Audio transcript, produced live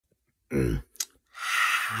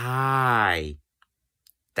Hi,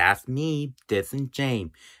 that's me, this is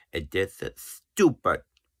James. And this is stupid.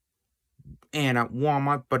 Anna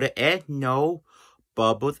Walmart, but it is no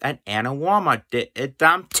Bubbles at Anna Walmart.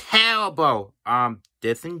 I'm terrible.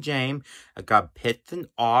 This is James. I got pissed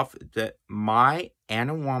off that my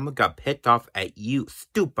Anna Walmart got pissed off at you,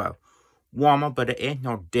 stupid. Walmart, but there ain't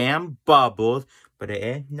no damn bubbles. But there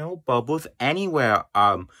ain't no bubbles anywhere.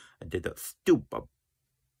 I did a stupid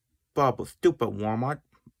bubble, stupid Walmart.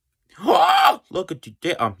 Oh, look at you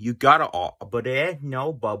there. You got it all, but there ain't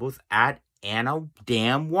no bubbles at Anna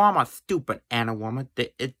damn Walmart. Stupid Anna Walmart.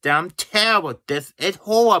 It's damn terrible. This is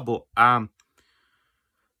horrible. That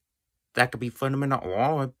could be fundamental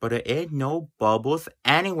all, but there ain't no bubbles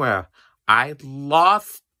anywhere. I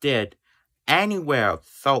lost it anywhere.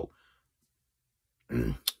 So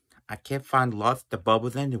I can't find lost the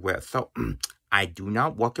bubbles anywhere. So I do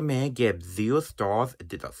not recommend give 0 stars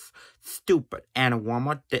to the stupid Anna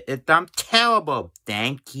Walmart. It's terrible.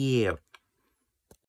 Thank you.